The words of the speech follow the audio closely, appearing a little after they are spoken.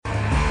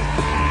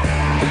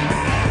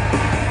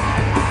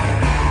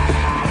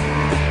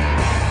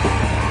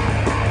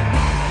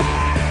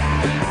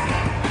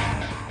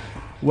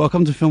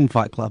welcome to Film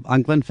Fight Club.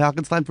 I'm Glenn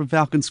Falkenstein from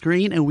Falcon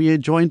Screen, and we are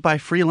joined by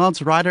freelance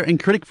writer and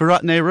critic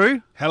Virat Nehru.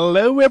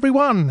 Hello,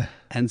 everyone.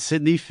 And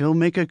Sydney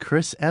filmmaker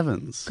Chris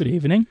Evans. Good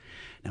evening.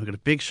 Now, we've got a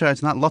big show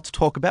tonight, lots to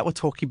talk about. We're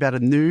talking about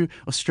a new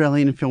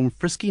Australian film,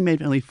 Frisky, made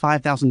for only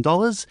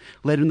 $5,000.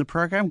 Later in the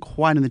program,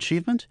 quite an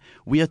achievement.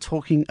 We are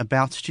talking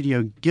about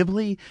Studio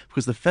Ghibli,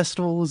 because the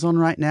festival is on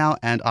right now,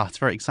 and it's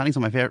very exciting.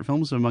 Some of my favourite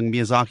films are among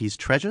Miyazaki's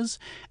treasures.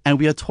 And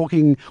we are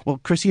talking,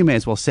 well, Chris, you may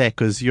as well say it,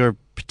 because you're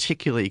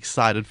particularly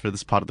excited for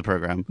this part of the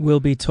program.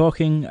 We'll be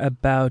talking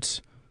about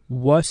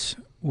what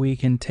we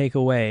can take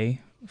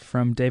away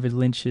from David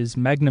Lynch's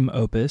magnum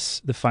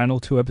opus, the final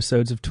 2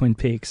 episodes of Twin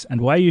Peaks,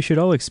 and why you should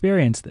all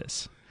experience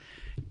this.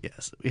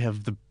 Yes, we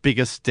have the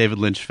biggest David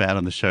Lynch fan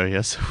on the show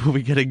here, so we'll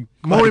be getting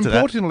More into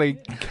importantly,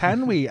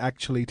 can we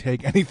actually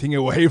take anything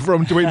away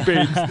from Twin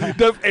Peaks?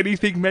 Does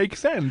anything make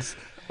sense?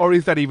 Or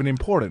is that even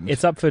important?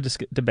 It's up for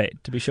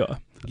debate, to be sure.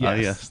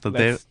 Yes,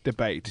 let's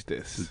debate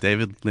this.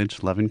 David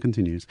Lynch loving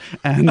continues.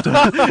 And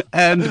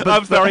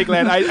I'm sorry,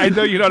 Glenn. I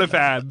know you're not a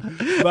fan,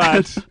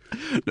 but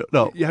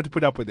no, you have to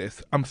put up with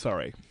this. I'm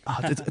sorry.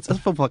 It's a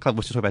film club.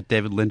 We should talk about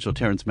David Lynch or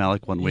Terrence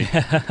Malick one week.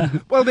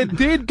 Well, they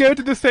did go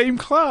to the same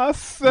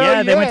class. So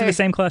yeah, they went to the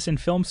same class in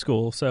film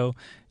school. So,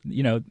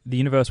 you know, the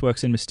universe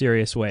works in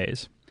mysterious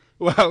ways.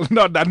 Well,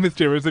 not that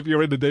mysterious if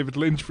you're in a David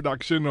Lynch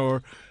production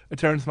or a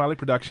Terrence Malick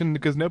production,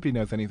 because nobody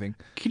knows anything.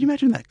 Can you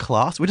imagine that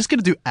class? We're just going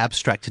to do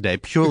abstract today,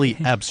 purely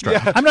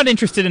abstract. Yeah. I'm not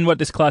interested in what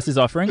this class is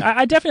offering.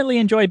 I definitely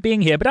enjoy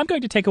being here, but I'm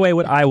going to take away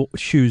what I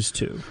choose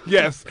to.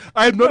 Yes,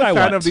 I'm not a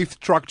fan of these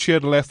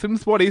structured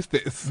lessons. What is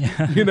this?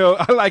 Yeah. You know,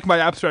 I like my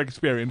abstract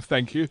experience,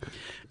 thank you.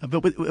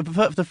 But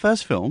for the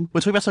first film, we're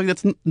talking about something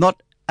that's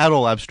not at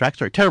all abstract.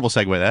 Sorry, terrible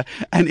segue there.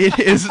 And it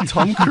is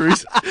Tom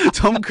Cruise.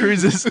 Tom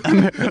Cruise's...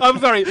 I'm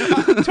sorry.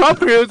 Tom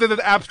Cruise is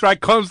an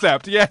abstract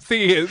concept. Yes,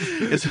 he is.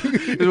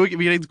 We're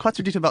getting quite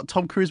so detailed about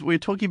Tom Cruise. We're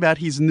talking about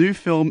his new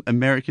film,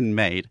 American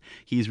Made.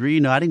 He's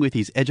reuniting with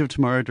his Edge of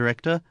Tomorrow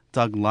director,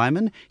 Doug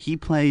Liman. He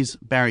plays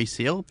Barry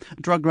Seal,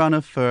 drug runner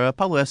for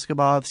Pablo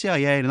Escobar, the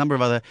CIA, and a number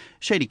of other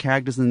shady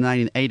characters in the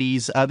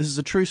 1980s. This is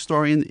a true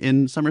story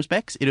in some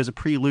respects. It is a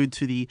prelude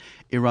to the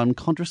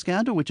Iran-Contra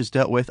scandal, which is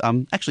dealt with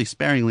actually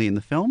sparingly in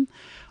the film.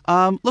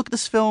 Look,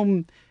 this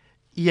film...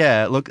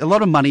 Yeah, look, a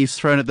lot of money is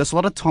thrown at this. A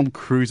lot of Tom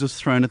Cruise is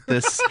thrown at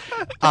this.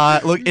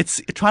 Look,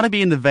 it's trying to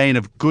be in the vein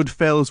of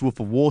Goodfellas, Wolf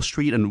of Wall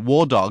Street, and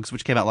War Dogs,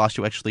 which came out last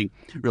year. Actually,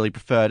 really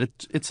preferred.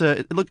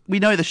 Look, we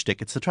know the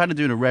shtick. It's trying to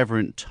do an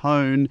irreverent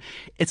tone.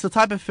 It's the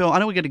type of film. I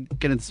know we're going to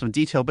get into some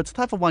detail, but it's the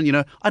type of one. You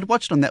know, I'd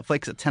watch it on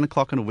Netflix at 10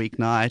 o'clock on a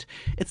weeknight.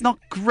 It's not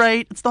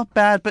great. It's not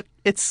bad, but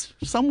it's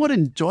somewhat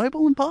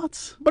enjoyable in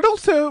parts. But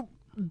also,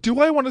 do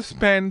I want to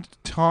spend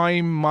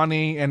time,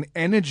 money, and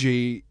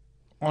energy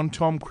on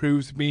Tom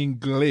Cruise being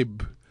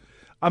glib?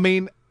 I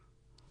mean,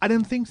 I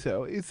don't think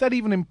so. Is that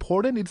even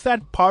important? Is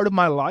that part of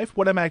my life?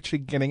 What am I actually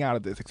getting out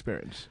of this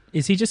experience?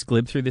 Is he just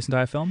glib through this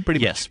entire film?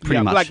 Pretty much.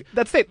 Like,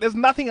 that's it. There's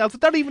nothing else.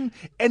 There's not even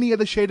any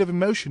other shade of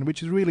emotion,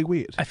 which is really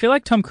weird. I feel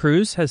like Tom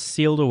Cruise has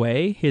sealed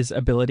away his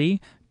ability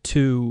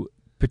to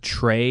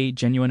portray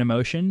genuine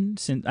emotion.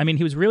 I mean,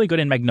 he was really good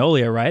in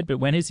Magnolia, right? But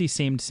when has he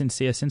seemed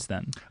sincere since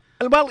then?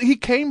 Well, he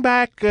came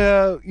back,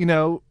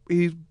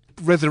 he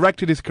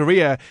resurrected his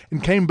career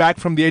and came back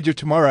from The Edge of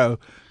Tomorrow,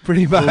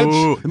 pretty much.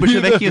 Ooh, which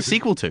they're making a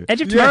sequel to.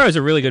 Edge of Tomorrow is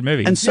a really good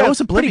movie. And so is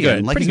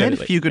Oblivion. Like, he's made a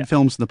good, few good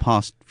films in the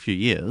past few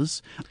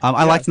years.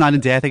 I liked Night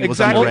and Day. I think it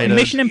was underrated.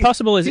 Mission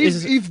Impossible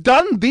is... He's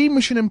done the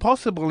Mission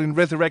Impossible in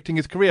resurrecting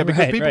his career,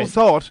 because people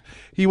thought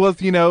he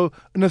was, a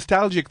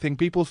nostalgic thing.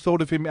 People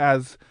thought of him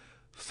as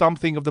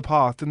something of the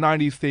past, the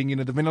 90s thing,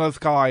 the Vanilla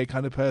Sky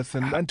kind of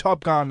person, and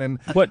Top Gun,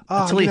 and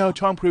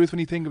Tom Cruise when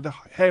you think of the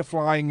hair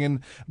flying and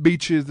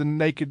beaches and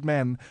naked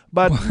men.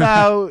 But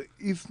now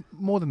he's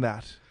more than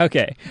that.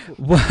 Okay.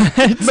 What?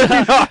 look,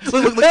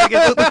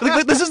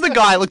 this is the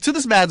guy. Look, to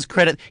this man's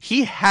credit,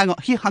 he hung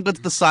onto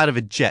the side of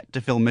a jet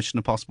to film Mission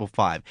Impossible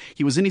 5.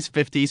 He was in his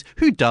 50s.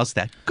 Who does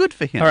that? Good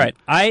for him. All right.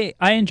 I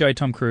enjoy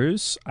Tom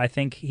Cruise. I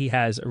think he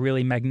has a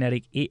really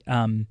magnetic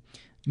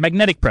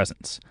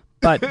presence.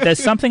 But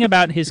there's something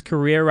about his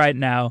career right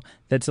now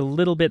that's a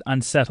little bit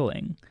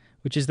unsettling,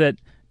 which is that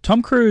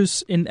Tom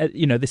Cruise in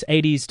this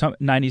 80s,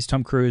 90s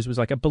Tom Cruise was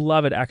like a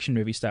beloved action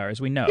movie star,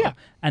 as we know. Yeah.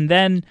 And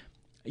then,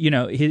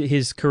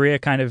 his career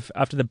kind of,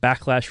 after the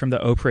backlash from the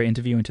Oprah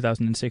interview in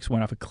 2006,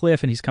 went off a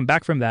cliff, and he's come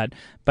back from that.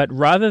 But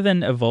rather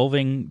than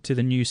evolving to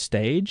the new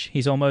stage,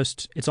 it's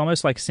almost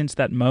like since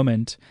that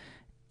moment,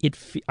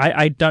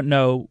 I don't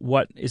know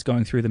what is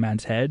going through the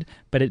man's head,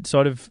 but it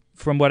sort of,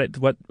 from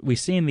what we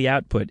see in the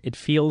output, it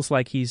feels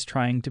like he's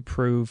trying to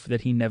prove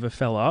that he never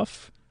fell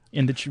off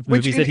in the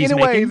movies that he's making. Which, in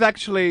a way, is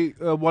actually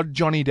what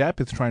Johnny Depp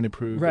is trying to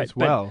prove as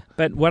well.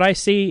 But what I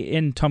see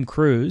in Tom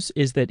Cruise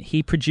is that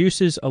he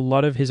produces a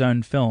lot of his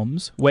own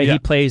films where he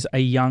plays a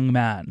young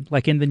man.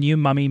 Like in the new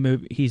Mummy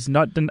movie, he's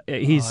not...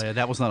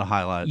 that was not a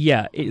highlight.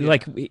 Yeah,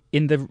 like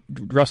in the...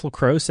 Russell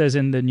Crowe says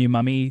in the new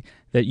Mummy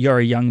that you're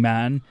a young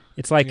man.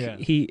 It's like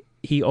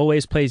he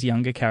always plays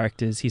younger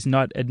characters. He's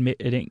not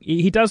admitting...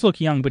 He does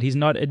look young, but he's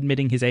not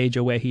admitting his age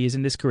or where he is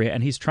in this career.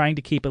 And he's trying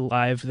to keep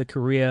alive the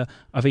career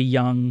of a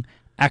young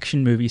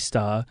action movie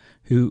star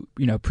who,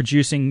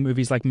 producing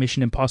movies like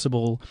Mission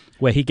Impossible,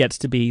 where he gets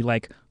to be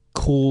like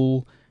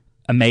cool,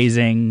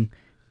 amazing,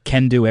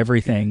 can do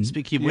everything.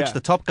 Speaking of which, the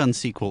Top Gun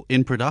sequel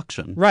in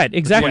production. Right,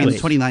 exactly. In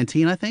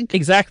 2019, I think.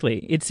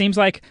 Exactly. It seems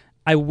like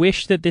I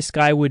wish that this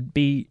guy would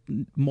be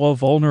more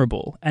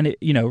vulnerable, and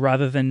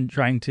rather than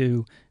trying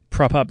to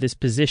prop up this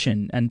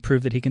position and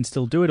prove that he can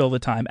still do it all the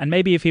time. And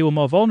maybe if he were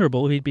more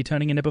vulnerable, he'd be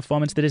turning in a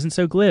performance that isn't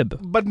so glib.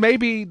 But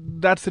maybe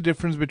that's the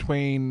difference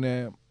between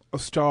a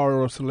star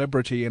or a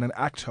celebrity and an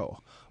actor,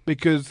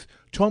 because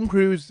Tom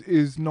Cruise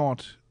is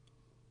not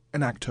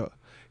an actor.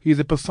 He's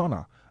a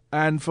persona.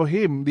 And for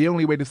him, the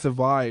only way to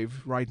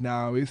survive right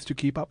now is to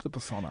keep up the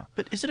persona.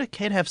 But is it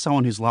okay to have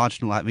someone who's larger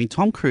than life? I mean,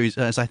 Tom Cruise,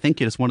 as I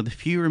think it is, one of the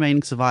few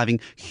remaining surviving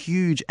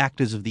huge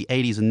actors of the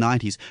 80s and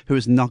 90s who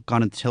has not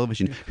gone into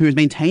television, who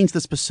maintains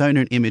this persona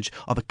and image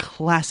of a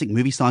classic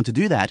movie star. And to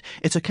do that,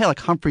 it's okay,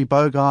 like Humphrey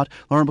Bogart,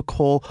 Lauren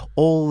Bacall,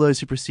 all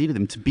those who preceded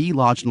him, to be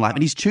larger than life.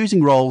 And he's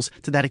choosing roles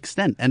to that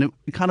extent. And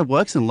it kind of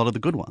works in a lot of the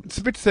good ones. It's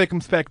a bit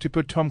circumspect to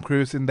put Tom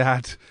Cruise in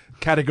that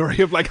category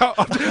of like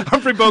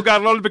Humphrey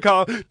Bogart, Lauren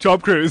Bacall,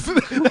 Tom Cruise.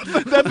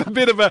 That's a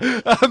bit of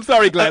a... I'm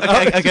sorry, Glenn.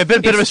 Okay,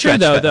 bit of a stretch.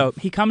 Though.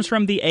 He comes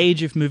from the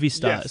age of movie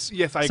stars.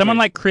 Yes, I agree. Someone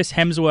like Chris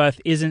Hemsworth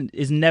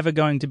is never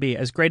going to be,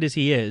 as great as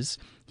he is,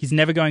 he's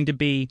never going to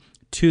be,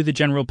 to the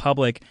general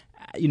public,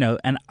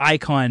 an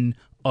icon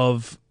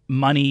of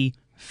money,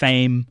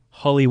 fame,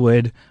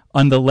 Hollywood,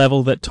 on the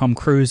level that Tom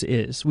Cruise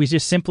is. We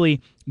just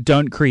simply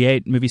don't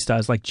create movie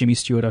stars like Jimmy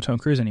Stewart or Tom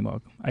Cruise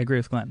anymore. I agree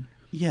with Glenn.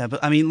 Yeah,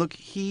 but I mean, look,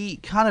 he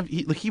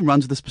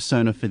runs this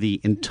persona for the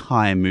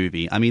entire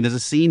movie. I mean, there's a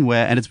scene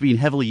where, and it's been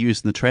heavily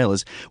used in the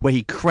trailers, where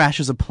he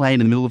crashes a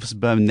plane in the middle of a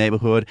suburban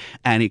neighborhood,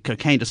 and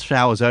cocaine just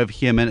showers over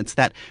him, and it's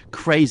that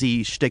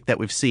crazy shtick that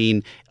we've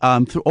seen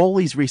through all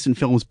these recent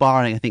films,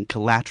 barring I think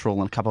Collateral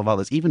and a couple of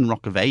others, even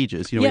Rock of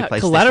Ages. Where he plays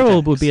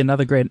Collateral would be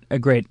another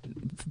great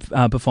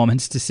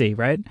performance to see,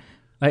 right?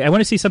 I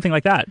want to see something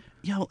like that.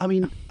 Yeah, I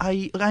mean,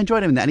 I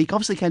enjoyed him in that, and he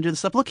obviously can do this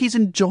stuff. Look, he's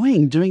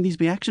enjoying doing these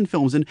big action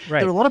films, and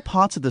there are a lot of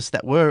parts of this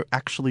that were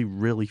actually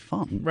really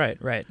fun.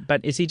 Right.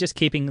 But is he just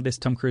keeping this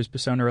Tom Cruise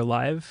persona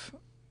alive?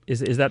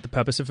 Is that the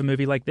purpose of a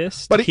movie like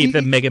this? To keep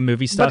the mega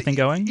movie star thing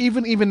going?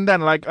 Even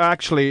then, like,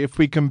 actually, if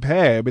we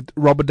compare with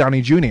Robert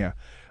Downey Jr.,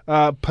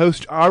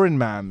 post Iron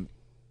Man,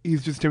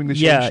 he's just doing the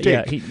same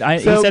shtick. He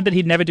said that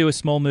he'd never do a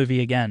small movie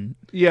again.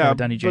 Yeah,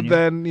 Downey Jr. But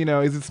then,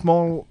 is it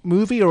small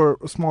movie or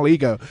a small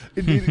ego?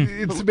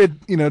 It's a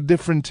bit,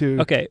 different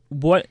to... Okay,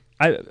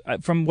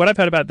 from what I've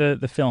heard about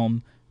the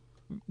film,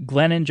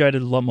 Glenn enjoyed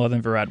it a lot more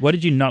than Virat. What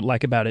did you not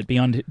like about it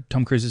beyond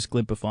Tom Cruise's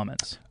glib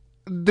performance?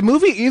 The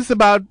movie is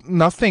about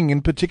nothing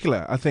in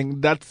particular. I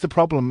think that's the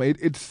problem.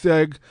 It's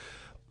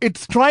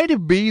trying to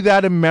be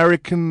that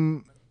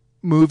American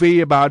movie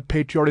about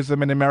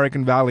patriotism and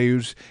American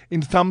values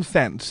in some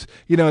sense.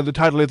 The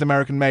title is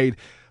American Made,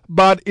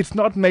 but it's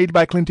not made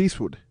by Clint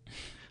Eastwood.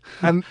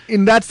 And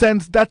in that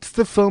sense, that's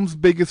the film's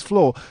biggest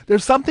flaw.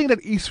 There's something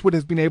that Eastwood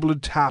has been able to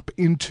tap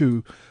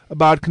into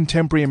about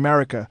contemporary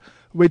America,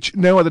 which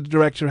no other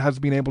director has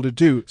been able to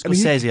do.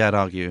 Scorsese, I'd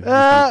argue, has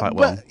done quite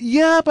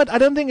well. But I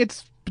don't think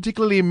it's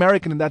particularly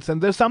American in that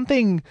sense. There's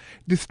something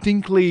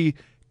distinctly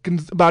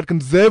about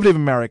conservative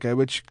America,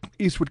 which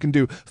Eastwood can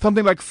do.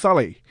 Something like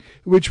Sully,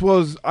 which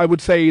was, I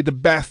would say, the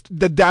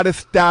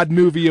daddest dad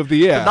movie of the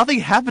year. But nothing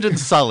happened in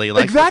Sully.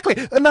 Exactly.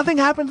 And nothing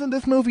happens in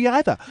this movie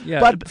either. Yeah,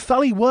 but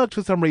Sully worked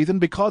for some reason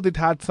because it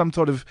had some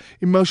sort of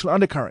emotional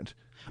undercurrent.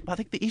 I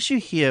think the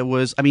issue here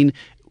was,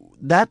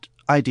 that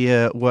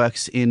idea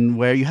works in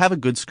where you have a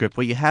good script,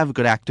 where you have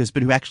good actors,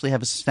 but who actually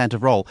have a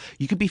substantive role.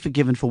 You could be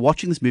forgiven for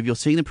watching this movie or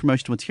seeing the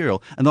promotional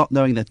material and not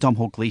knowing that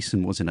Domhnall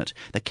Gleeson was in it,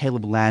 that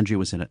Caleb Landry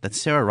was in it, that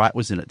Sarah Wright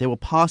was in it. There were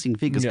passing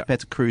figures compared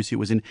to Cruise, who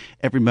was in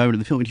every moment of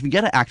the film. And if you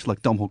get an actor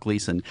like Domhnall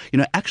Gleeson,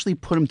 actually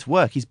put him to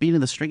work. He's been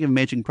in the string of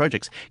amazing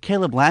projects.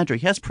 Caleb Landry,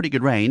 he has pretty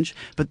good range,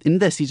 but in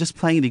this, he's just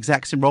playing the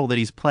exact same role that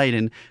he's played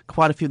in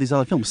quite a few of these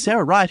other films.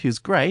 Sarah Wright, who's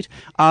great.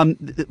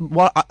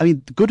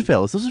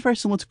 Goodfellas. This was very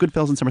similar to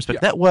Goodfellas in some respect.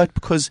 Yeah. That worked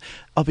because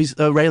of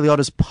Ray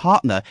Liotta's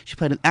partner. She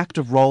played an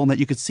active role, and that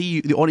you could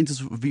see the audience's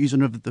views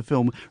of the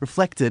film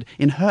reflected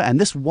in her, and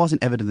this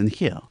wasn't evident in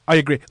here. I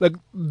agree. Like,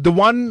 the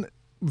one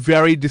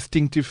very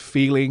distinctive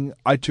feeling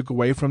I took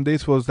away from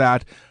this was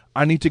that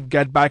I need to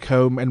get back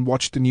home and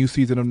watch the new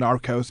season of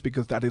Narcos,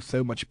 because that is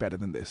so much better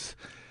than this.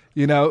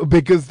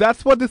 Because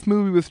that's what this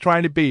movie was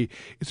trying to be.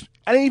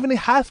 And even it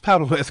has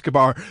Pablo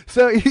Escobar.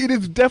 So it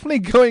is definitely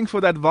going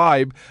for that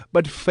vibe,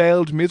 but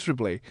failed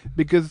miserably,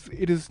 because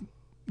it is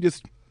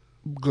just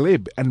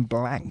glib and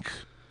blank.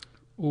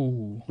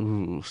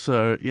 Ooh.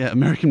 So, yeah,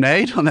 American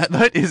Made, on that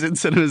note, is in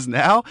cinemas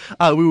now.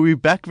 We will be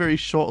back very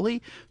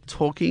shortly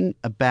talking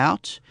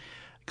about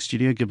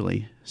Studio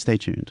Ghibli. Stay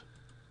tuned.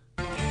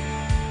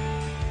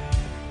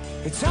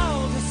 It's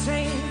all the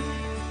same.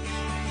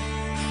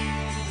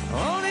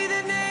 Only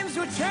the names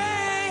will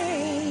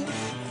change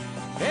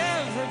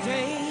every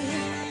day.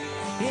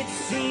 it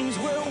seems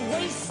we're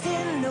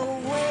wasting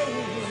away.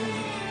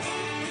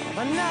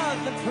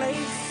 Another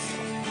place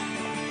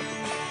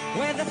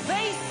where the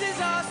faces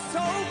are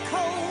so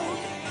cold.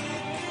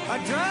 I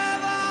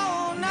drive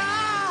all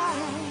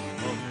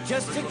night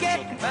just to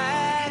get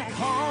back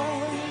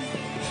home.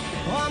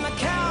 I'm a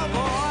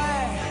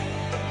cowboy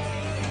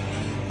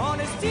on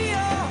a steel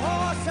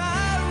horse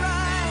I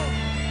ride.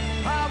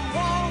 I'm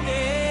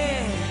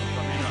wanted,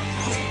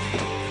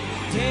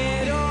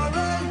 dead or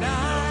alive.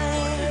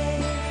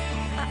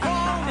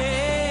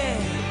 Wanted.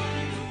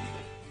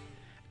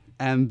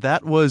 And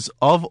that was,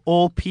 of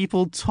all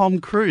people, Tom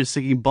Cruise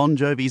singing Bon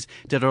Jovi's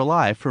Dead or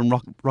Alive from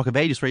Rock of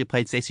Ages, where he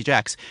played Stacey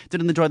Jacks.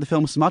 Didn't enjoy the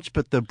film so much,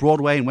 but the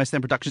Broadway and West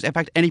End productions, in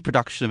fact, any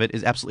production of it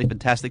is absolutely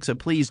fantastic, so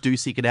please do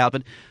seek it out.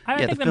 But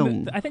I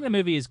think the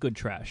movie is good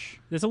trash.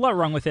 There's a lot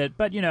wrong with it,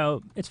 but,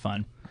 it's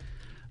fun.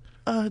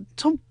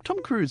 Tom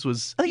Cruise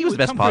was, I think he was the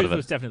best part of it.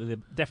 Was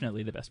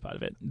definitely the best part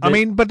of it.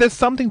 But there's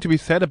something to be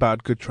said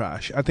about good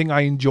trash. I think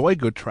I enjoy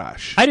good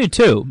trash. I do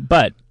too,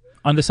 but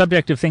on the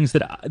subject of things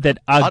that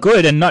are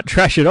good and not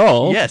trash at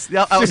all. Yes,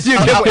 our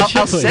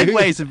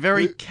segues are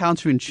very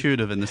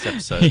counterintuitive in this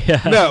episode.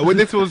 Yeah. No,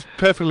 this was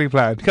perfectly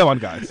planned. Come on,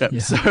 guys. Yeah.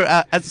 So,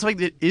 something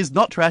that is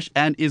not trash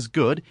and is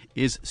good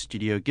is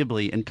Studio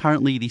Ghibli. And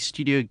currently, the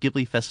Studio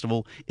Ghibli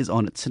Festival is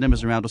on at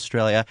cinemas around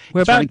Australia.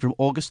 It's running from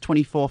August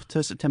 24th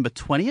to September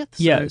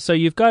 20th. So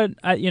you've got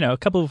a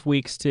couple of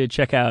weeks to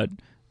check out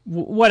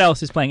what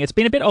else is playing. It's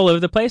been a bit all over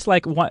the place,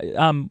 like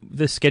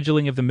the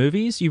scheduling of the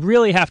movies. You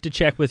really have to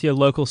check with your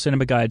local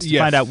cinema guides to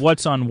find out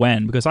what's on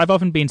when, because I've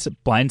often been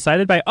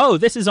blindsided by,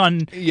 this is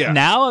on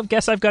now, I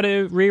guess I've got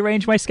to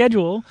rearrange my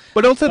schedule.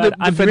 But also,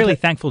 I'm really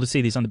thankful to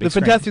see these on the big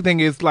screen. The fantastic thing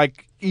is,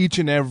 like, each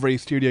and every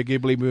Studio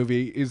Ghibli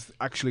movie is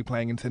actually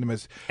playing in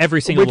cinemas. Every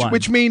single one.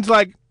 Which means,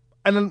 like,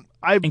 and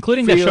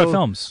including their short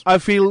films. I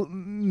feel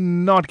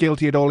not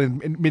guilty at all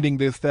in admitting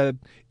this, that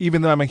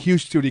even though I'm a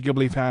huge Studio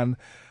Ghibli fan,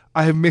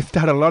 I have missed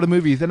out a lot of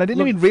movies, and I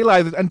didn't even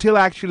realize it until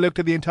I actually looked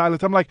at the entire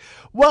list. I'm like,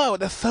 whoa,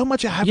 there's so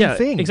much I haven't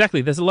seen.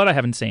 Exactly. There's a lot I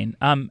haven't seen.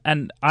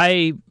 And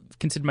I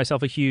consider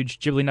myself a huge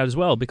Ghibli nut as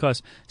well,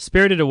 because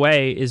Spirited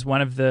Away is one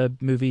of the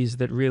movies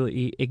that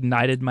really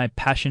ignited my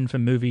passion for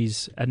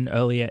movies at an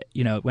earlier,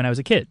 when I was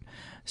a kid.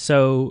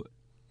 So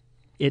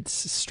it's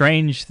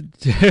strange to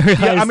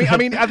realize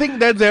I think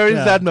that there is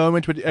that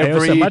moment which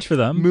every so much for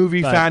them,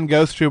 movie fan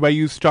goes through, where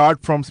you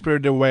start from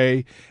Spirited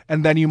Away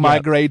and then you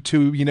migrate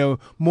to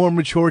more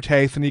mature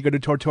taste, and you go to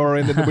Totoro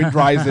and then The Wind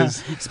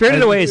Rises.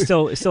 Spirited Away is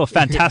still a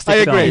fantastic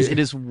film. film. It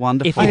is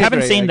wonderful. If you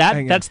haven't seen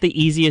that, that's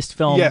the easiest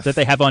film that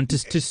they have on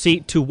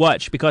to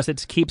watch, because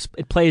it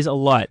plays a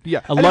lot.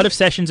 Yeah. A lot of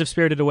sessions of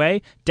Spirited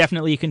Away.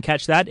 Definitely you can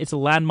catch that. It's a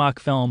landmark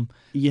film.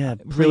 Yeah,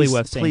 really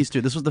worth seeing. Please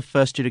do. This was the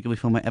first Studio Ghibli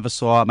film I ever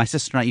saw. My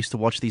sister and I used to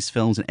watch these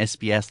films in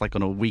SBS like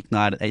on a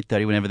weeknight at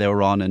 8:30 whenever they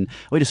were on, and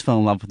we just fell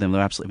in love with them.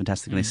 They're absolutely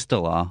fantastic, and they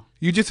still are.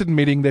 You're just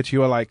admitting that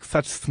you are like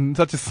such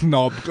a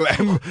snob,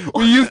 Glenn.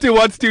 We used to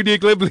watch Studio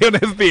Ghibli on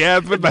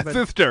SBS with my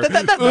sister.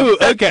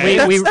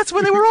 That's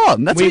where they were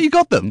on. That's where you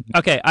got them.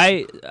 Okay,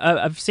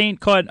 I've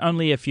caught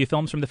only a few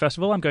films from the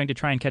festival. I'm going to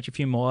try and catch a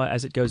few more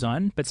as it goes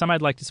on, but some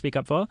I'd like to speak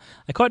up for.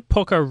 I caught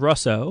Porco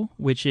Rosso,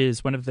 which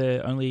is one of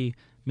the only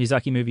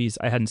Miyazaki movies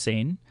I hadn't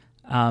seen,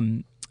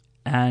 and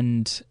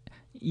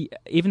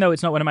even though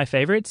it's not one of my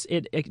favorites,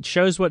 it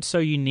shows what's so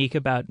unique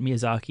about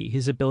Miyazaki,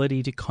 his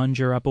ability to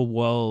conjure up a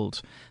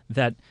world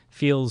that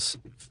feels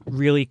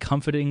really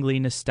comfortingly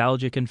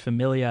nostalgic and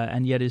familiar,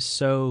 and yet is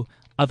so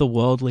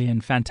otherworldly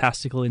and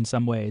fantastical in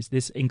some ways.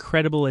 This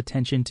incredible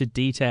attention to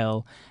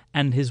detail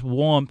and his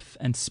warmth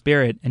and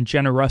spirit and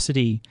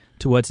generosity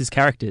towards his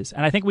characters.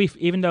 And I think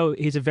even though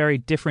he's a very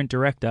different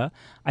director,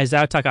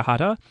 Isao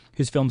Takahata,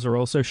 whose films are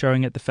also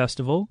showing at the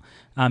festival,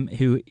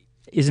 who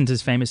isn't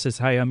as famous as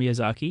Hayao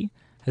Miyazaki,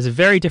 has a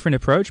very different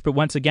approach, but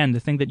once again, the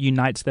thing that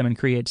unites them and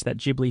creates that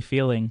Ghibli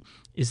feeling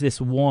is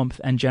this warmth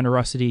and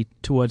generosity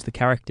towards the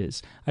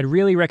characters. I'd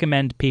really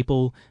recommend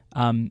people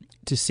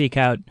to seek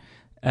out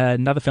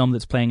another film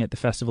that's playing at the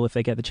festival if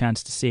they get the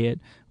chance to see it,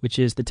 which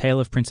is The Tale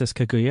of Princess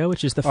Kaguya,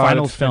 which is the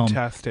final film.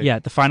 Fantastic. Yeah,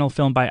 the final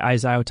film by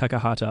Isao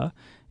Takahata,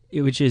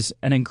 which is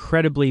an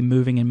incredibly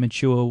moving and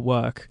mature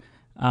work,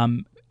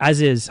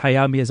 as is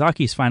Hayao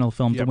Miyazaki's final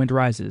film, The Wind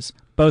Rises.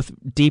 Both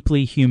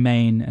deeply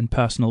humane and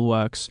personal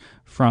works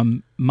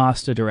from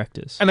master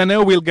directors. And I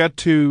know we'll get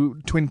to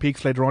Twin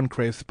Peaks later on,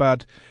 Chris,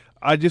 but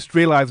I just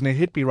realized, and it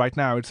hit me right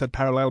now, it's that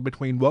parallel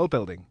between world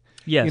building.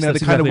 Yes, the kind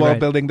exactly of world right.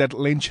 building that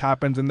Lynch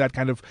happens in, that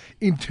kind of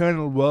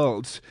internal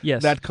worlds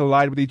Yes. that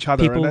collide with each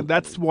other. And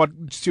that's what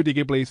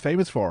Studio Ghibli is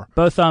famous for.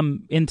 Both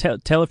in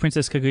Tale of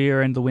Princess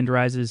Kaguya and The Wind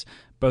Rises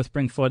both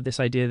bring forward this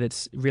idea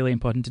that's really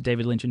important to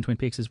David Lynch and Twin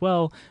Peaks as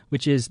well,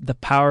 which is the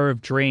power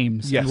of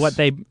dreams. Yes. And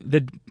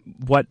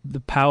what the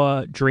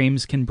power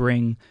dreams can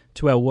bring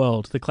to our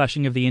world, the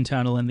clashing of the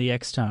internal and the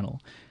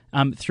external.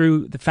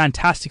 Through the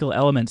fantastical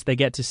elements, they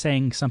get to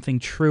saying something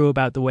true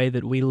about the way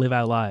that we live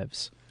our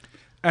lives.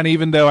 And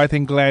even though I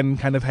think Glenn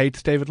kind of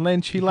hates David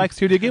Lynch, he likes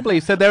Studio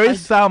Ghibli. So there is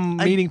some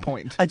meeting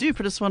point. I do,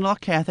 but it's one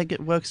okay. I think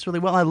it works really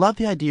well. I love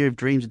the idea of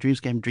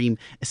dreamscape, dream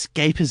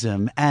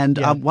escapism. And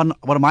one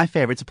of my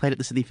favorites, I played at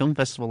the Sydney Film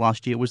Festival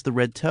last year, was The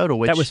Red Turtle.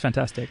 That was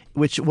fantastic.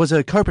 Which was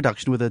a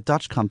co-production with a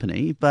Dutch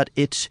company, but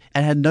it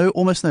had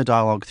almost no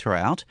dialogue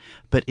throughout,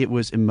 but it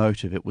was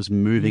emotive, it was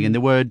moving, and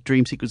there were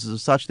dream sequences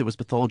as such. There was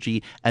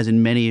pathology, as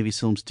in many of his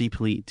films,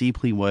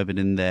 deeply woven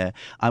in there.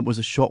 It was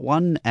a short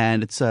one,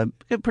 and it's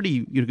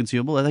pretty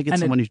consumable. I think it's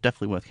someone who's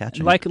definitely worth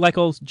catching. Like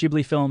all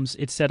Ghibli films,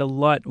 it said a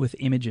lot with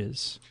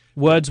images.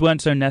 Words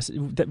weren't so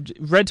necessary.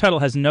 Red Turtle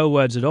has no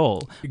words at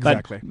all.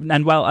 Exactly.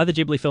 And while other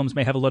Ghibli films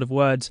may have a lot of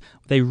words,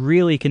 they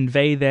really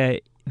convey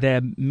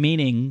their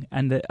meaning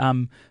and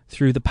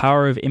through the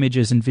power of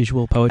images and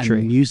visual poetry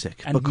and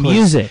music.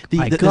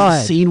 There's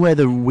a scene where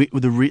the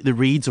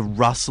reeds are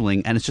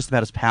rustling, and it's just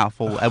about as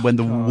powerful. And when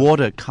the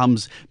water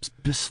comes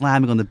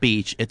slamming on the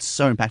beach, it's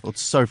so impactful.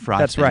 It's so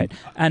frightening. That's right.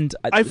 And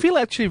I feel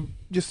actually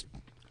just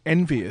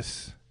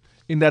envious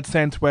in that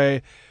sense,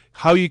 where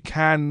how you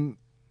can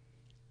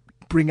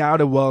bring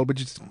out a world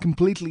which is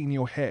completely in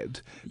your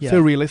head so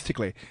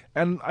realistically.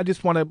 And I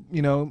just want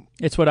to,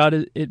 It's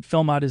what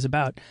film art is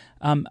about.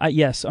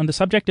 Yes, on the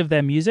subject of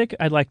their music,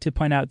 I'd like to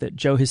point out that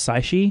Joe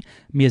Hisaishi,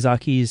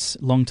 Miyazaki's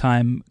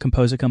longtime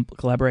composer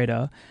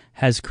collaborator,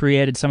 has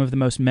created some of the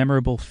most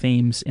memorable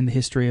themes in the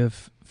history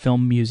of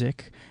film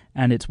music.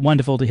 And it's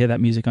wonderful to hear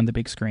that music on the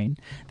big screen.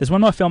 There's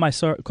one more film I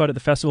caught at the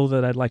festival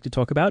that I'd like to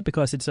talk about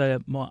because it's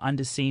a more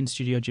underseen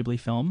Studio Ghibli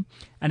film.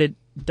 And it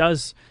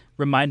does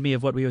remind me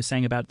of what we were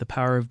saying about the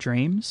power of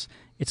dreams.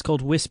 It's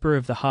called Whisper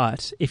of the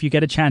Heart. If you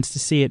get a chance to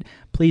see it,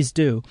 please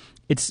do.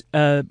 It's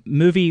a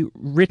movie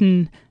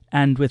written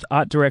and with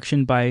art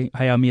direction by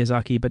Hayao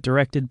Miyazaki, but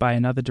directed by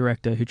another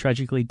director who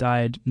tragically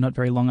died not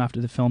very long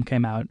after the film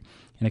came out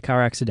in a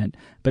car accident.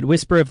 But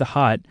Whisper of the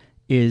Heart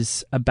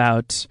is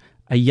about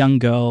a young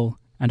girl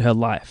and her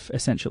life,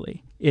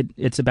 essentially.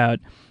 It's about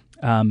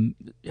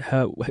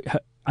her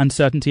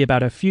uncertainty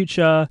about her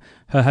future,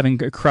 her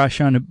having a crush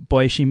on a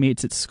boy she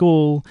meets at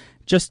school,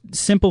 just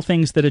simple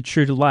things that are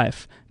true to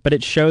life. But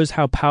it shows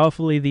how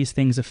powerfully these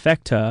things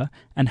affect her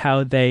and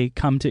how they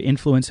come to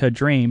influence her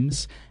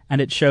dreams. And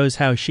it shows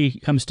how she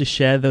comes to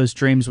share those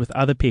dreams with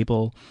other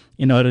people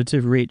in order to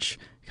reach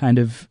kind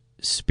of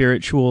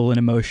spiritual and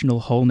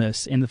emotional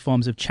wholeness in the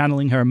forms of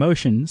channeling her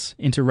emotions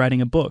into writing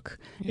a book.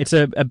 Yeah. It's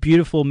a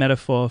beautiful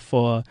metaphor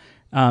for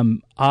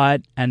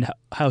art and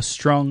how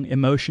strong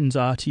emotions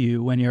are to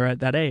you when you're at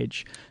that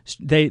age.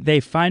 They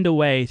find a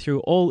way through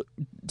all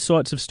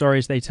sorts of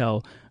stories they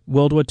tell,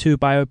 World War II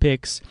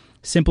biopics,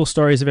 simple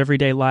stories of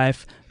everyday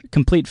life,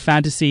 complete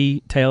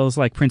fantasy tales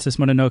like Princess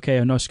Mononoke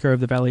or Nausicaa of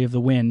the Valley of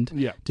the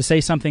Wind, to say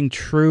something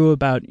true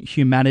about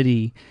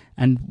humanity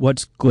and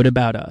what's good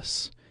about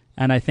us.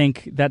 And I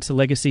think that's a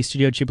legacy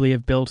Studio Ghibli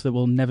have built that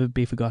will never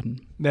be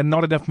forgotten. There are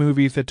not enough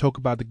movies that talk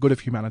about the good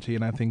of humanity,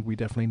 and I think we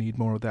definitely need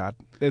more of that.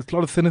 There's a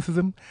lot of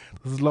cynicism,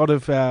 there's a lot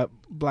of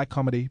black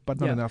comedy, but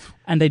not enough.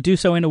 And they do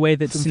so in a way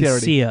that's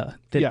sincere,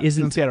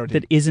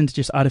 that isn't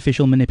just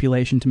artificial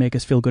manipulation to make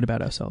us feel good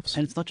about ourselves.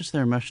 And it's not just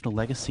their emotional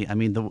legacy. I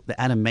mean, the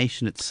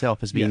animation itself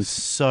has been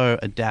so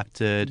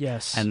adapted,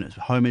 and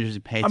homages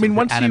paid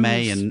to anime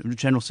and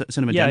general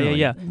cinema generally.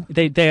 Yeah.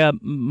 They are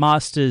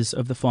masters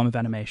of the form of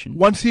animation.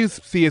 Once you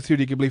see a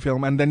Studio Ghibli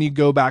film, and then you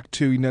go back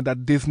to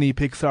that Disney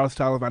Pixar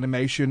style of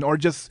animation or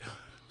just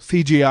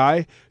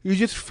CGI, you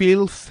just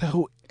feel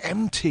so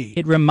empty.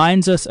 It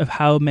reminds us of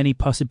how many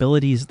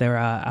possibilities there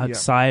are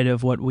outside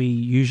of what we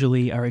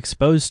usually are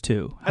exposed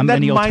to. How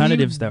many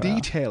alternatives there are.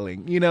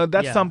 Detailing,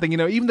 that's something,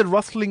 even the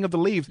rustling of the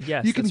leaves,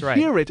 you can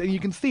hear it and you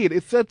can see it.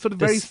 It's that sort of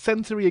very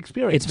sensory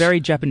experience. It's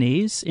very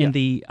Japanese in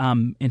the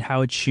in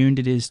how attuned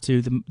it is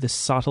to the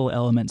subtle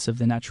elements of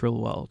the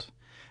natural world.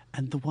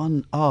 And the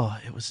one,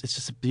 it's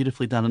just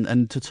beautifully done.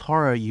 And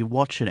Totoro, you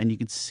watch it and you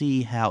can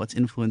see how it's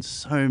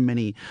influenced so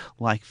many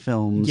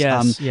films.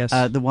 Yes.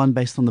 The one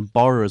based on The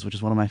Borrowers, which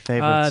is one of my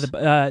favorites.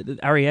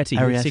 Arrietty,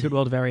 The Secret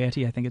World of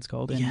Arrietty, I think it's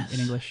called in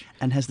English.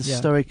 And has the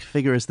stoic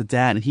figure as the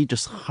dad, and he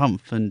just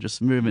humph and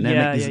just move and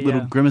make these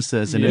little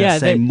grimaces and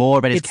say more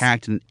about his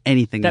character than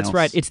anything else. That's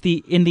right. It's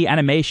in the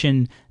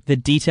animation, the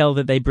detail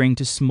that they bring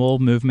to small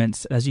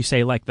movements, as you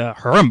say, like the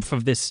harumph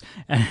of this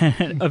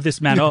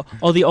man,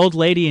 or the old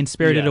lady in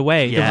Spirited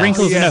Away, the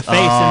wrinkles in her face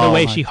and the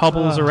way she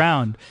hobbles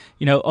around,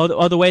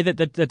 or the way that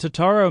the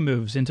Totoro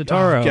moves in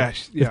Totoro,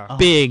 with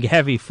big,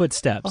 heavy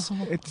footsteps.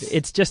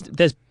 It's just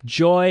there's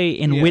joy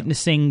in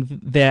witnessing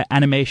their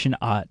animation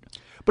art.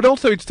 But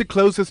also, it's the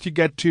closest you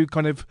get to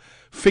kind of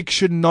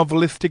fiction,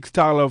 novelistic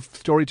style of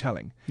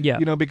storytelling. Yeah,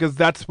 because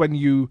that's when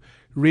you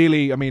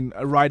really,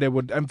 a writer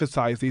would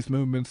emphasize these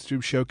movements to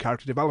show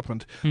character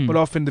development, but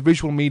often the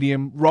visual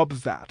medium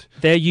robs that.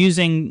 They're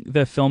using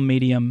the film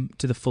medium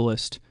to the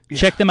fullest. Yeah.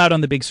 Check them out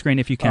on the big screen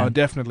if you can. Oh,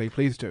 definitely.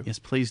 Please do. Yes,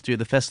 please do.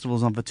 The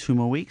festival's on for 2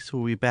 more weeks.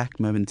 We'll be back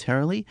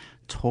momentarily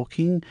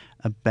talking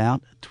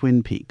about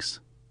Twin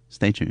Peaks.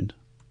 Stay tuned.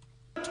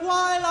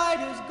 Twilight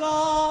is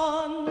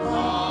gone,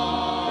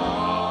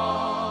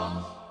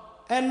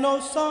 and no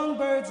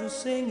songbirds are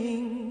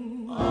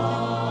singing.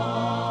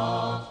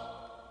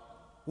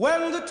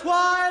 When the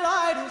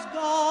twilight is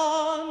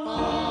gone,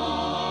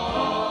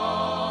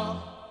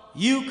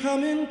 you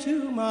come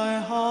into my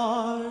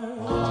heart,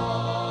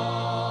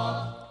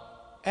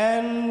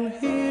 and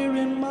here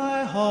in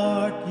my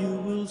heart you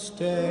will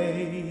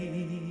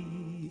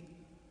stay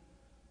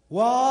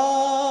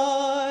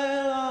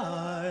while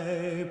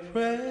I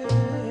pray.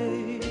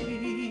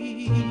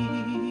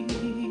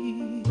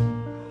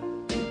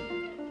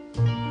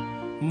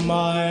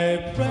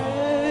 My prayer.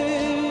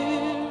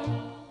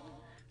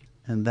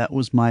 And that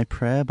was My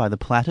Prayer by The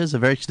Platters, a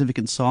very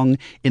significant song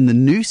in the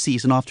new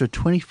season after a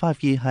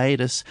 25-year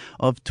hiatus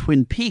of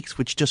Twin Peaks,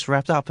 which just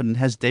wrapped up and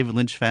has David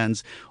Lynch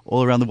fans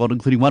all around the world,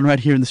 including one right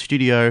here in the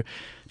studio.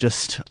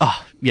 Just,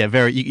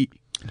 very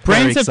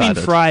brains have excited.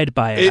 been fried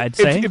by it, I'd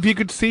say. If you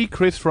could see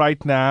Chris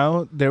right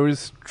now, there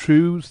is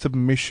true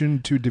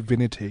submission to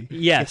divinity.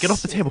 Yes. Get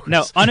off the table, Chris.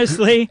 No,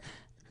 honestly,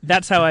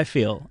 that's how I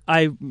feel.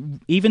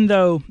 Even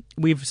though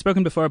we've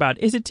spoken before about,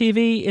 is it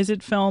TV, is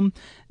it film?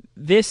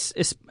 This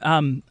is,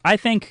 I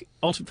think,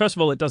 first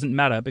of all, it doesn't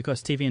matter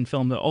because TV and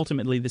film are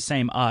ultimately the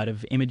same art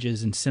of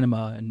images and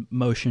cinema and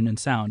motion and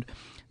sound.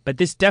 But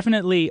this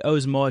definitely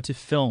owes more to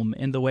film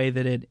in the way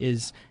that it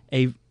is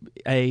a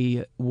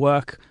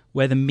work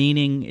where the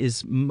meaning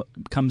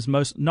comes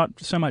most not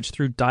so much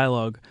through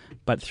dialogue,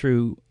 but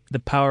through the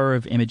power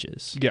of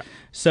images. Yeah.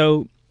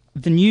 So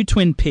the new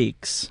Twin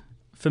Peaks,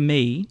 for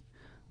me,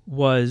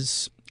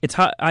 was... It's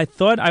hard. I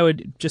thought I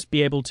would just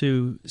be able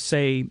to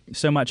say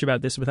so much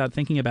about this without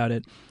thinking about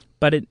it,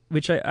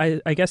 which I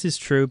guess is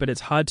true, but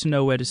it's hard to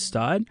know where to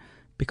start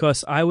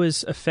because I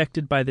was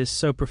affected by this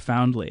so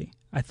profoundly.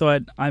 I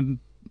thought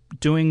I'm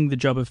doing the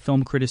job of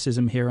film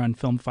criticism here on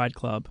Film Fight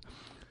Club,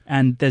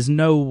 and there's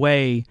no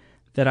way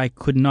that I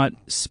could not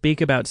speak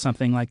about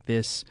something like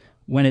this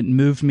when it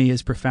moved me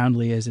as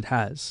profoundly as it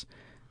has.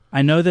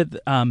 I know that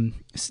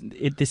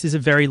this is a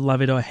very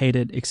love it or hate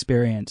it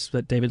experience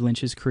that David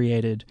Lynch has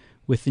created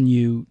with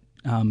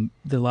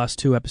the last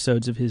 2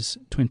 episodes of his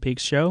Twin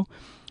Peaks show.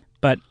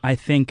 But I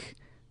think,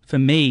 for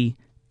me,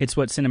 it's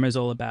what cinema is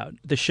all about.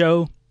 The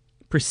show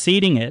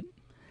preceding it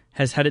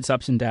has had its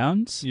ups and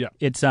downs. Yeah,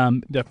 it's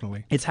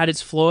definitely. It's had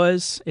its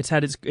flaws. It's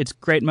had its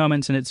great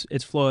moments and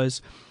its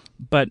flaws.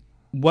 But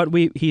what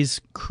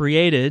he's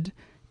created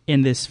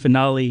in this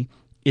finale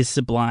is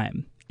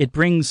sublime. It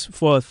brings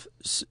forth,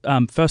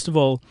 first of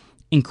all,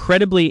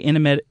 incredibly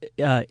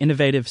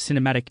innovative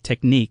cinematic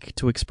technique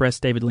to express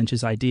David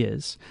Lynch's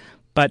ideas,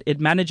 but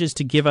it manages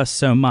to give us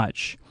so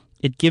much.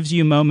 It gives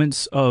you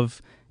moments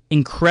of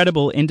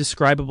incredible,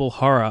 indescribable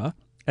horror,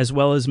 as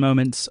well as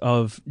moments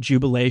of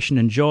jubilation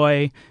and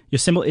joy.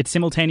 It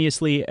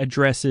simultaneously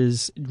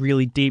addresses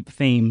really deep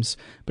themes,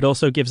 but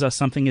also gives us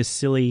something as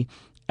silly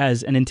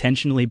as an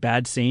intentionally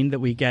bad scene that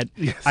we get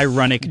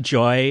ironic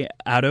joy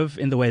out of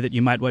in the way that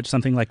you might watch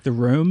something like The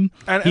Room.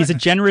 He's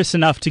generous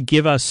enough to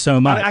give us so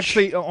much. And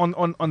actually,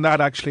 on that,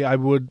 I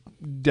would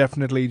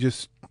definitely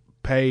just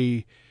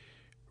pay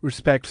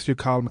respects to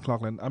Kyle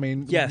MacLachlan. I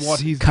mean, yes, what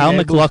he's Kyle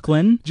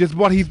MacLachlan, just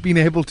what he's been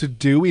able to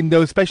do in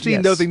those, especially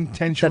in those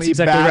intentionally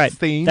bad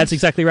themes. That's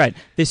exactly right.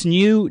 This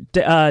new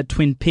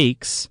Twin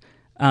Peaks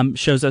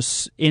shows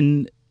us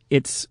in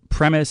its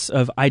premise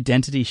of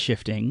identity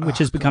shifting, which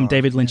has become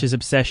David Lynch's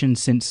obsession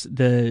since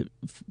the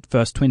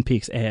first Twin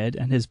Peaks aired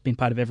and has been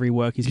part of every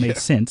work he's made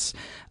since.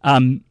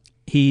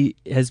 He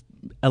has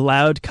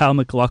allowed Kyle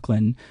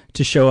MacLachlan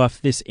to show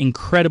off this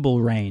incredible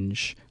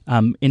range.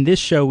 In this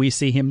show, we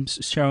see him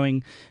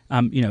showing,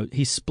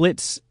 he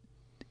splits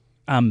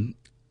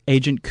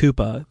Agent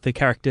Cooper, the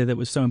character that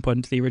was so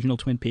important to the original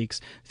Twin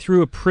Peaks,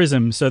 through a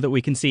prism so that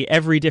we can see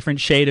every different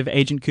shade of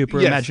Agent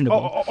Cooper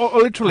imaginable.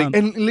 Or literally,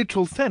 in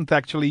literal sense,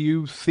 actually,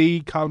 you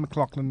see Kyle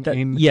MacLachlan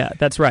in... Yeah,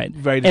 that's right.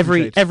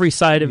 Every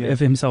side of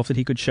himself that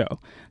he could show.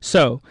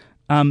 So,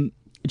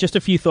 just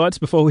a few thoughts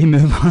before we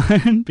move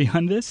on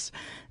beyond this.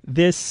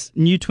 This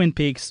new Twin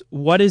Peaks,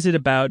 what is it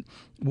about?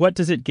 What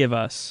does it give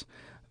us?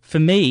 For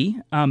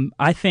me,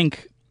 I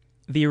think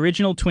the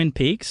original Twin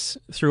Peaks,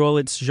 through all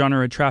its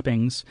genre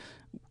trappings,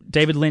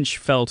 David Lynch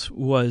felt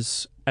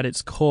was, at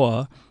its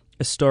core,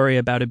 a story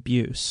about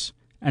abuse.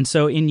 And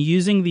so in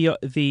using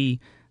the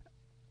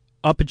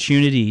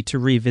opportunity to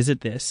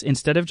revisit this,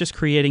 instead of just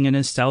creating a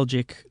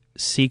nostalgic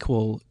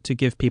sequel to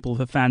give people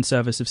the fan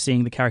service of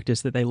seeing the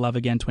characters that they love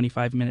again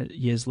 25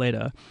 years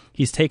later,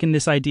 he's taken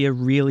this idea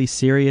really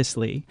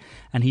seriously,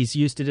 and he's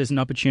used it as an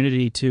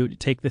opportunity to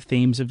take the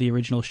themes of the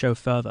original show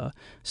further.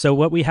 So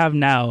what we have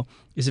now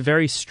is a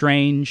very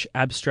strange,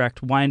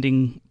 abstract,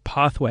 winding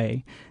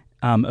pathway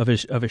of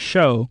a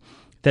show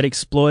that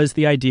explores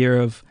the idea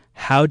of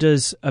how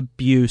does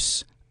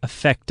abuse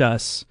affect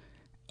us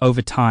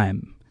over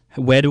time?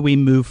 Where do we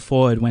move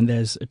forward when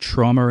there's a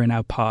trauma in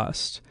our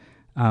past?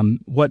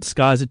 What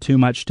scars are too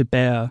much to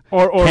bear?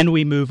 Or can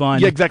we move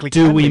on? Yeah, exactly.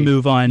 Do we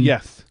move on?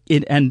 Yes.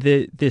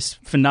 This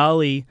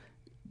finale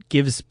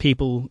gives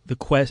people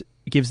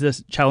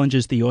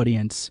challenges the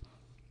audience.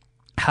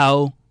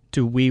 How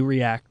do we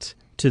react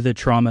to the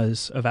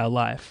traumas of our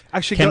life?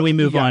 Actually, can we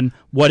move on?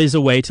 What is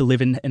a way to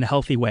live in a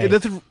healthy way?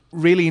 That's a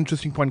really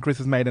interesting point Chris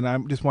has made, and I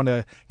just want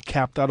to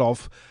cap that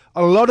off.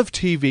 A lot of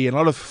TV and a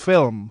lot of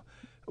film,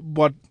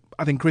 what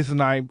I think Chris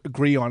and I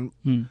agree on,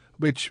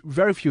 which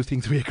very few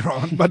things we agree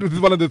on, but this is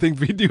one of the things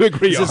we do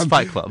agree on. This is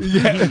Fight Club.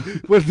 Yeah,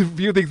 well, the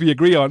few things we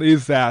agree on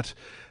is that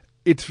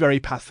it's very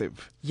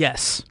passive.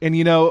 Yes. And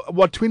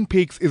what Twin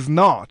Peaks is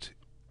not,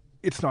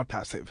 it's not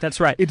passive. That's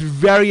right. It's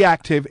very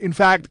active. In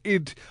fact,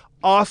 it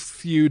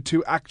asks you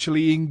to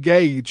actually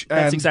engage.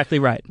 That's exactly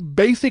right.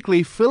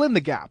 Basically fill in the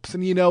gaps,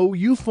 and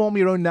you form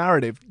your own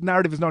narrative.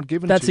 Narrative is not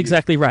given to you. That's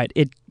exactly right.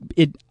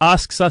 It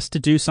asks us to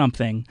do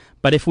something,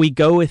 but if we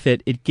go with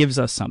it, it gives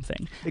us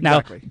something.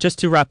 Exactly. Now, just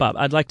to wrap up,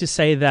 I'd like to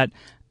say that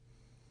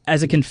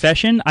as a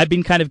confession, I've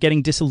been kind of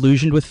getting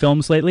disillusioned with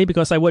films lately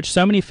because I watch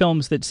so many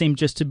films that seem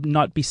just to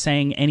not be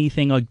saying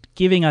anything or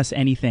giving us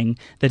anything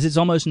that it's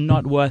almost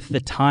not worth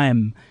the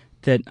time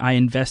that I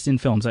invest in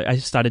films. I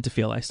started to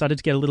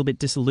get a little bit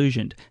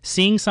disillusioned.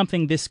 Seeing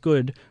something this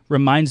good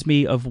reminds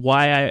me of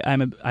why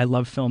I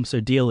love film so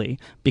dearly,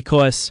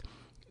 because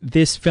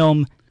this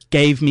film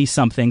gave me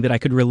something that I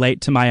could relate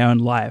to my own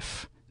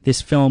life.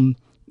 This film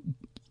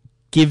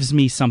gives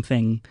me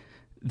something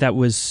that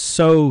was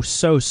so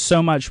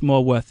much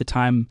more worth the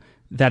time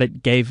that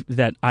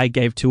I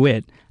gave to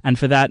it, and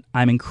for that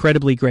I'm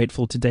incredibly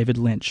grateful to David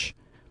Lynch.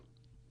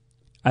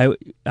 I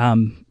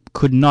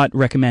could not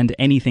recommend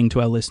anything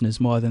to our listeners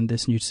more than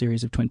this new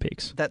series of Twin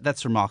Peaks.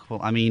 That's remarkable.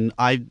 I mean,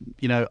 I've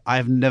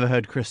never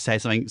heard Chris say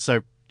something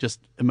so just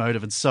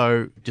emotive and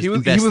so just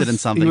invested in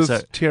something. He was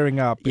so tearing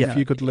up. Yeah. If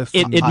you could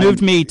listen, it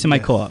moved me to my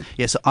core.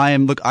 Yeah, so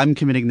I'm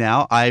committing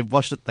now. I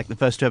watched it like the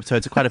first 2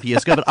 episodes quite a few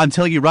years ago, but I'm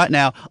telling you right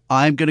now,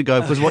 I'm going to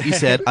go because what you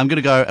said. I'm going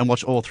to go and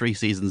watch all 3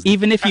 seasons.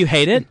 Even if you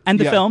hate it, and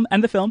the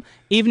film,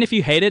 even if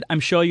you hate it,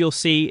 I'm sure you'll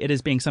see it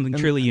as being something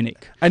truly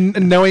unique.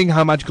 And knowing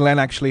how much Glenn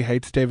actually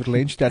hates David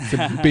Lynch, that's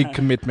a big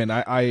commitment.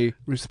 I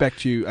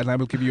respect you, and I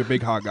will give you a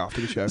big hug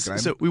after the show, Glenn.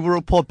 So we will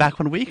report back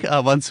 1 week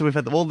once we've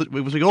had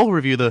we all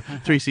review the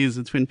 3 seasons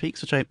of Twin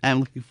Peaks, which I am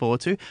looking forward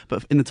to.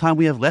 But in the time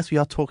we have left, we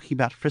are talking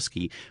about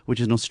Frisky,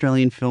 which is an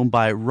Australian film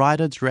by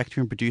writer,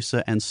 director, and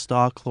producer and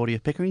star Claudia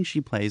Pickering.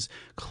 She plays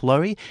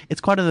Chloe. It's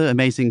quite an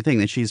amazing thing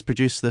that she's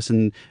produced this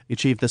and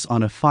achieved this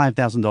on a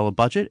 $5,000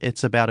 budget.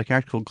 It's about a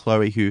character called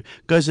Chloe who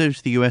goes over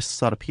to the US to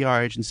start a PR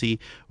agency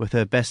with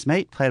her best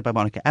mate, played by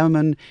Monica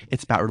Ammerman.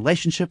 It's about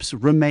relationships,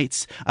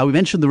 roommates. We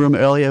mentioned The Room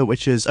earlier,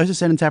 which is also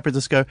set in San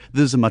Francisco.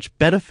 This is a much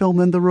better film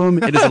than The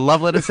Room. It is a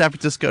love letter to San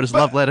Francisco. It is a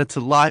love letter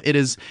to life. It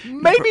is...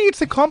 Maybe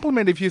it's a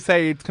compliment if you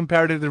say it's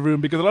compared to The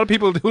Room, because a lot of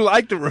people do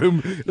like The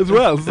Room as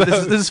well. So.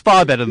 This is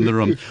far better than The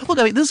Room. Look,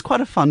 I mean, this is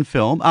quite a fun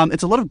film.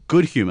 It's a lot of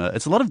good humor.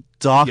 It's a lot of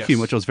dark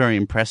humor, which I was very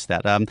impressed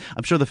at. I'm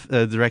sure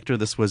the director of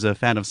this was a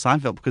fan of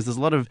Seinfeld, because there's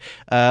a lot of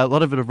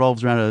it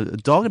revolves around a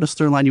dog and a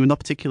storyline you would not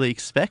particularly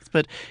expect.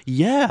 But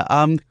yeah,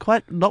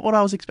 quite not what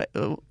I was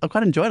expecting. I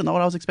quite enjoyed it. Not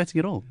what I was expecting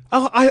at all.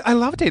 Oh, I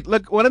loved it.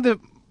 Look, one of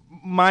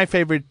my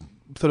favorite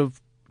sort of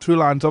through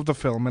lines of the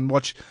film, and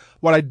what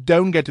I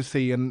don't get to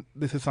see, and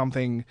this is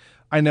something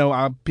I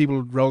know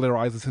people roll their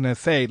eyes as soon as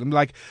I say it. I'm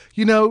like,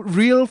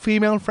 real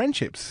female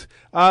friendships.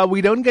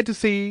 We don't get to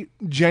see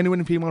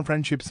genuine female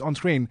friendships on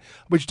screen,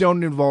 which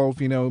don't involve,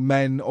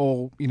 men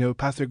or,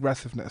 passive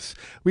aggressiveness.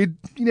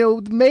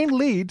 The main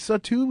leads are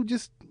 2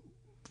 just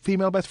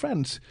female best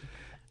friends.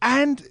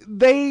 And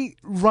they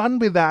run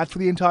with that for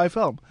the entire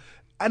film.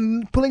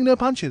 And pulling no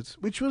punches,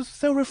 which was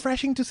so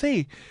refreshing to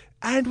see.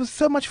 And was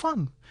so much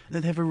fun. They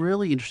have a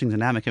really interesting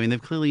dynamic. I mean,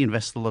 they've clearly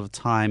invested a lot of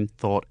time,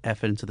 thought,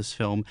 effort into this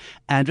film.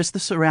 And just the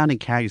surrounding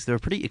characters, they're a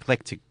pretty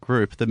eclectic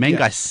group. The main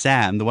guy,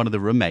 Sam, one of the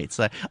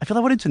roommates, I feel I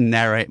wanted to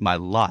narrate my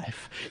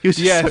life. He was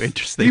just so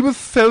interesting. He was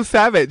so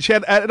savage.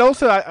 And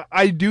also,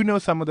 I do know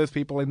some of those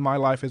people in my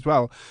life as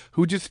well,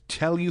 who just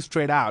tell you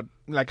straight out,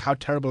 like, how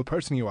terrible a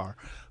person you are.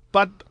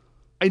 But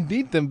I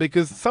need them,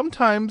 because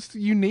sometimes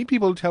you need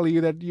people to tell you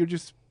that you're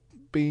just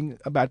being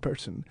a bad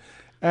person.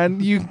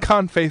 And you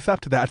can't face up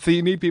to that. So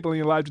you need people in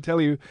your life to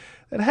tell you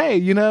that, hey,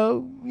 you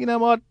know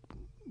what?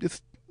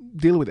 Just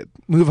deal with it.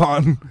 Move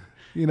on.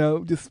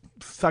 Just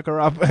sucker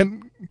up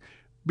and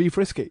be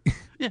frisky.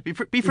 Yeah,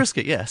 be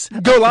frisky, yes.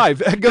 Go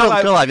live. Go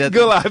live. Yeah,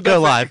 go live. Go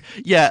live.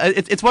 Yeah,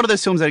 it's one of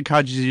those films that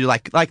encourages you,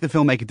 like the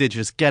filmmaker did,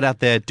 just get out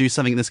there, do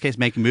something, in this case,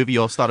 make a movie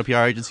or start a PR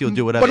agency or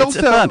do whatever. It's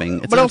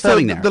affirming. It's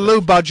affirming narrative. The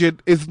low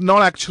budget is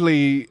not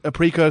actually a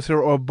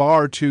precursor or a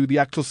bar to the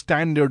actual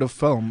standard of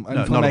film and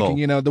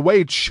filmmaking. The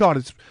way it's shot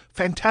is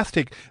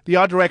fantastic. The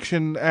art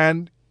direction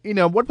and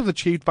what was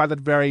achieved by that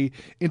very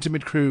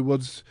intimate crew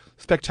was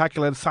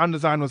spectacular. The sound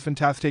design was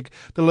fantastic.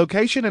 The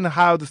location and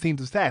how the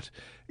scenes are set,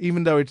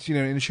 even though it's in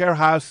a share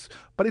house,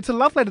 but it's a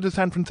love letter to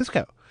San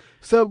Francisco.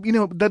 So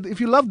that if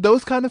you love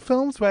those kind of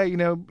films where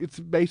it's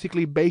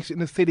basically based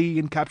in a city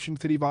and capturing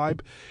city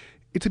vibe,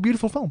 it's a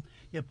beautiful film.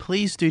 Yeah,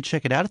 please do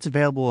check it out. It's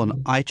available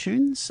on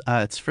iTunes.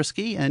 It's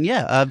frisky, and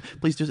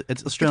please do.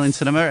 It's Australian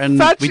cinema, and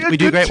we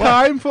do great work.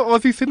 Time for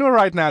Aussie cinema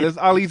right now. There's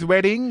Ali's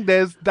Wedding.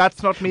 There's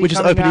That's Not Me, which is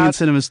opening in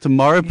cinemas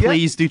tomorrow.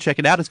 Please do check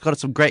it out. It's got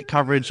some great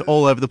coverage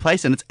all over the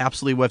place, and it's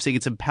absolutely worth seeing.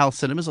 It's in PAL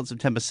Cinemas on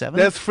September 7th.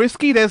 There's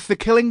Frisky. There's The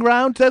Killing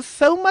Ground. There's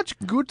so much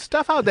good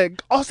stuff out there.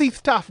 Aussie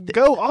stuff.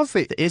 Go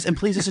Aussie. There is, and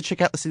please also check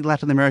out the Sydney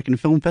Latin American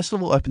Film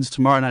Festival. Opens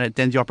tomorrow night at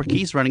Dendy Opera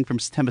Keys, running from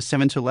September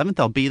 7th to 11th.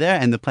 I'll be there,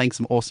 and they're playing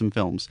some awesome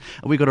films.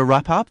 We've got to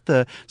wrap up.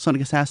 The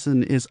Sonic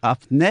Assassin is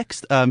up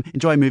next.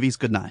 Enjoy movies.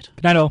 Good night.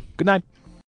 Good night, all. Good night.